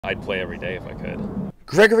I'd play every day if I could.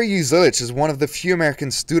 Gregory Uzilich is one of the few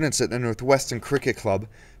American students at the Northwestern Cricket Club,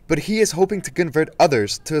 but he is hoping to convert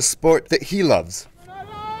others to a sport that he loves.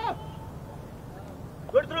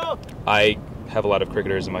 I have a lot of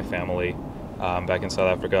cricketers in my family. Back in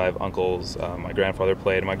South Africa, I have uncles. My grandfather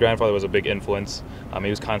played. My grandfather was a big influence. He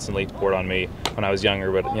was constantly poured on me when I was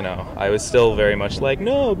younger, but I was still very much like,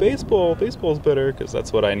 no, baseball's better, because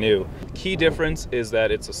that's what I knew. Key difference is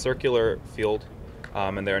that it's a circular field,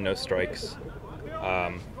 and there are no strikes,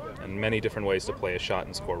 and many different ways to play a shot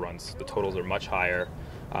and score runs. The totals are much higher.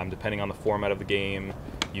 Depending on the format of the game,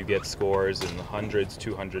 you get scores in the hundreds,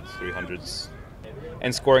 200s, 300s.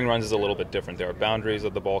 And scoring runs is a little bit different. There are boundaries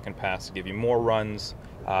that the ball can pass to give you more runs.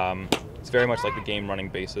 It's very much like the game running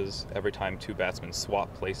bases. Every time two batsmen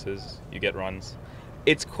swap places, you get runs.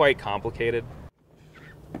 It's quite complicated.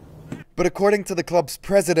 But according to the club's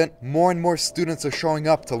president, more and more students are showing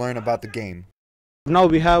up to learn about the game. Now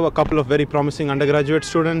we have a couple of very promising undergraduate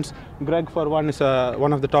students. Greg, for one, is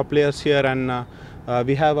one of the top players here, and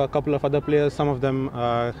we have a couple of other players. Some of them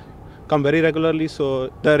come very regularly, so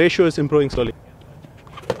the ratio is improving slowly.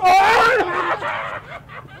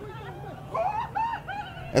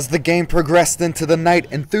 As the game progressed into the night,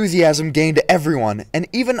 enthusiasm gained everyone, and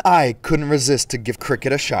even I couldn't resist to give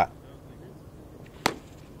cricket a shot.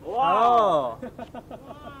 Wow!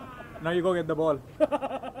 Now you go get the ball.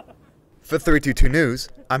 For 322 News,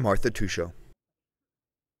 I'm Arthur Tusho.